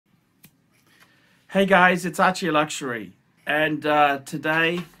Hey guys, it's Archieluxury, and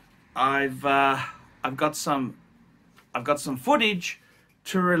today I've got some footage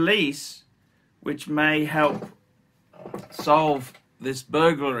to release, which may help solve this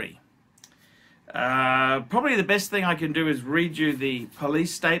burglary. Probably the best thing I can do is read you the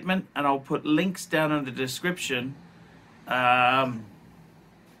police statement, and I'll put links down in the description about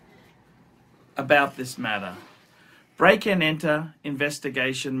this matter. Break and enter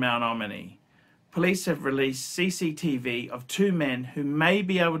investigation, Mount Ommaney. Police have released CCTV of two men who may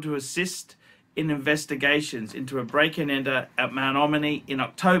be able to assist in investigations into a break and enter at Mount Ommaney in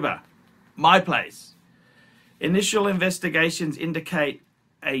October. myPolice. Initial investigations indicate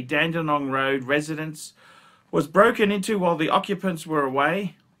a Dandenong Road residence was broken into while the occupants were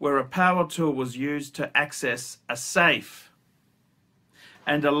away, where a power tool was used to access a safe,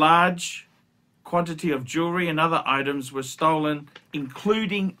 and a large quantity of jewellery and other items were stolen,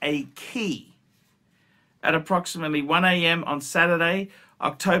 including a key. At approximately 1 a.m. on Saturday,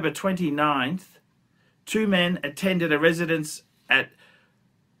 October 29th, two men attended a residence at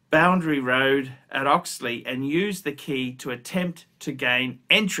Boundary Road at Oxley and used the key to attempt to gain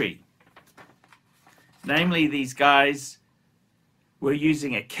entry. Namely, these guys were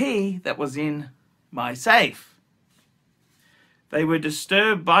using a key that was in my safe. They were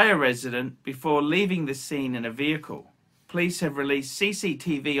disturbed by a resident before leaving the scene in a vehicle. Police have released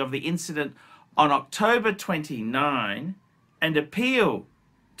CCTV of the incident on October 29 and appeal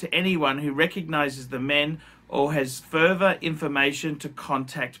to anyone who recognises the men or has further information to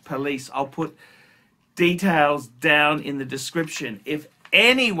contact police. I'll put details down in the description. If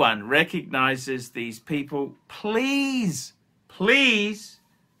anyone recognises these people, please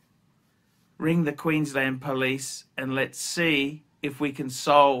ring the Queensland Police and let's see if we can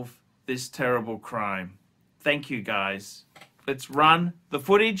solve this terrible crime. Thank you, guys. Let's run the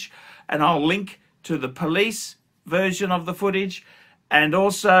footage, and I'll link to the police version of the footage, and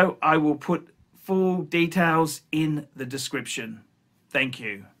also I will put full details in the description. Thank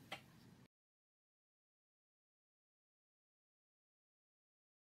you.